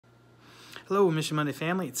Hello, Mission Monday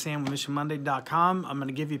family. It's Sam with MissionMonday.com. I'm going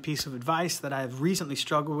to give you a piece of advice that I've recently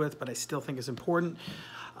struggled with, but I still think is important.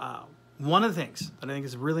 One of the things that I think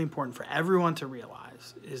is really important for everyone to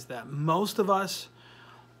realize is that most of us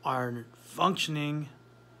are functioning,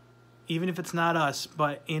 even if it's not us,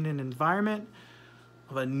 but in an environment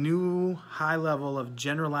of a new high level of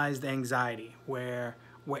generalized anxiety, where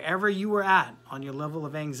wherever you were at on your level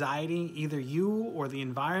of anxiety, either you or the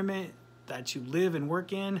environment that you live and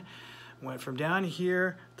work in went from down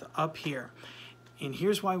here to up here. And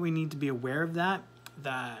here's why we need to be aware of that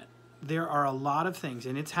there are a lot of things,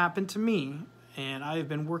 and it's happened to me, and I have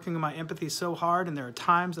been working on my empathy so hard, and there are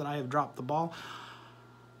times that I have dropped the ball.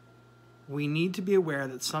 We need to be aware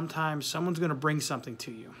that sometimes someone's going to bring something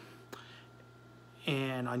to you.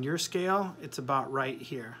 And on your scale, it's about right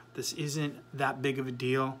here. This isn't that big of a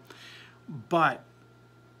deal, but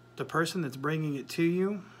the person that's bringing it to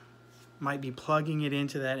you might be plugging it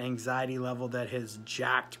into that anxiety level that has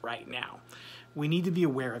jacked right now. We need to be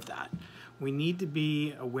aware of that. We need to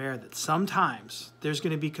be aware that sometimes there's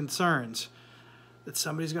going to be concerns that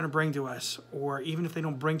somebody's going to bring to us, or even if they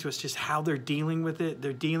don't bring to us, just how they're dealing with it.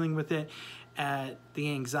 They're dealing with it at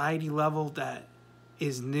the anxiety level that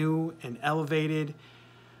is new and elevated.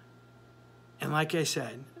 And like I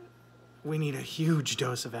said, we need a huge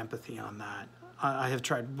dose of empathy on that. I have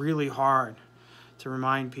tried really hard to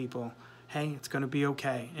remind people, hey, it's going to be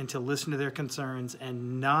okay, and to listen to their concerns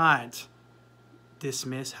and not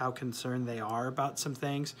dismiss how concerned they are about some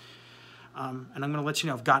things. And I'm going to let you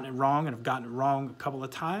know I've gotten it wrong, and I've gotten it wrong a couple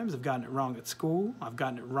of times. I've gotten it wrong at school. I've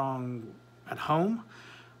gotten it wrong at home,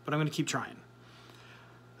 but I'm going to keep trying.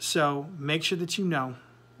 So make sure that you know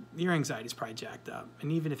your anxiety is probably jacked up. And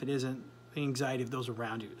even if it isn't, the anxiety of those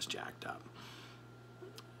around you is jacked up.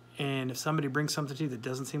 And if somebody brings something to you that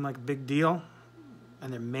doesn't seem like a big deal,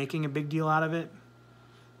 and they're making a big deal out of it,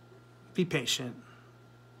 be patient.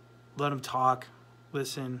 Let them talk,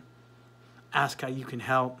 listen, ask how you can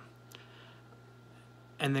help.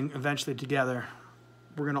 And then eventually together,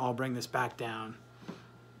 we're going to all bring this back down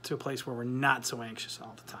to a place where we're not so anxious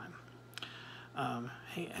all the time.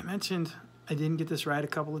 Hey, I mentioned I didn't get this right a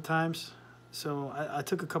couple of times, so I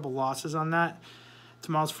took a couple losses on that.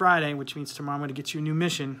 Tomorrow's Friday, which means tomorrow I'm going to get you a new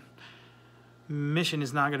mission. Mission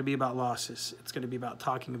is not going to be about losses. It's going to be about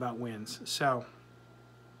talking about wins. So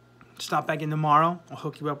stop back in tomorrow. I'll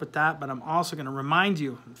hook you up with that, but I'm also going to remind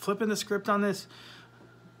you, flipping the script on this,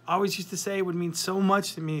 I always used to say it would mean so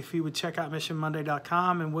much to me if you would check out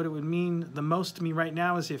MissionMonday.com, and what it would mean the most to me right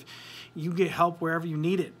now is if you get help wherever you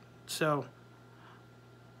need it. So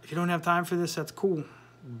if you don't have time for this, that's cool.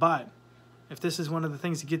 But if this is one of the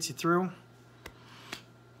things that gets you through,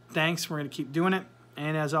 thanks. We're going to keep doing it.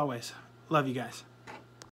 And as always, love you guys.